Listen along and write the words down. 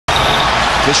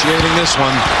officiating this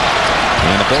one.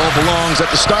 And the ball belongs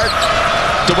at the start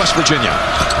to West Virginia.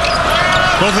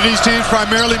 Both of these teams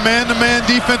primarily man-to-man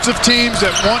defensive teams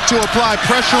that want to apply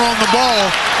pressure on the ball.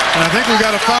 And I think we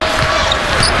got to find.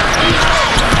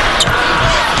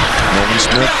 Nolan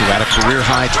Smith, who had a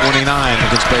career-high 29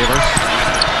 against Baylor.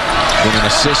 Been an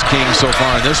assist king so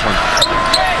far in this one.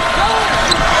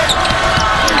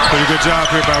 Pretty good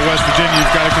job here by West Virginia.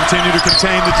 You've got to continue to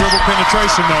contain the dribble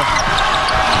penetration, though.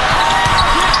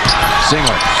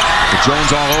 Single. With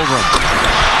Jones all over him.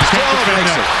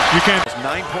 You can't.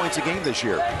 9 points a game this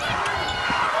year. Well,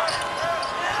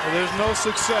 there's no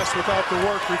success without the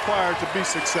work required to be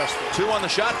successful. 2 on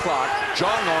the shot clock. Jong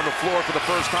on the floor for the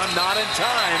first time. Not in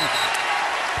time.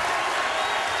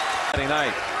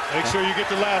 Night. Make sure you get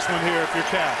the last one here if you're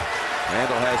Cat.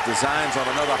 Randall has designs on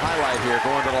another highlight here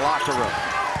going to the locker room.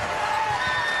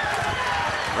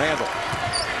 Randall.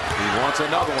 He wants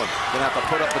another one. Gonna have to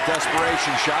put up a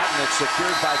desperation shot, and it's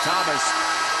secured by Thomas.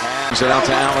 And he's it out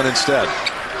to Allen instead.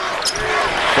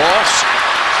 Ball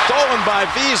stolen by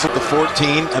Beasley. The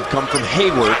 14 have come from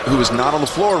Hayward, who is not on the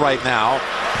floor right now,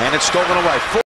 and it's stolen away.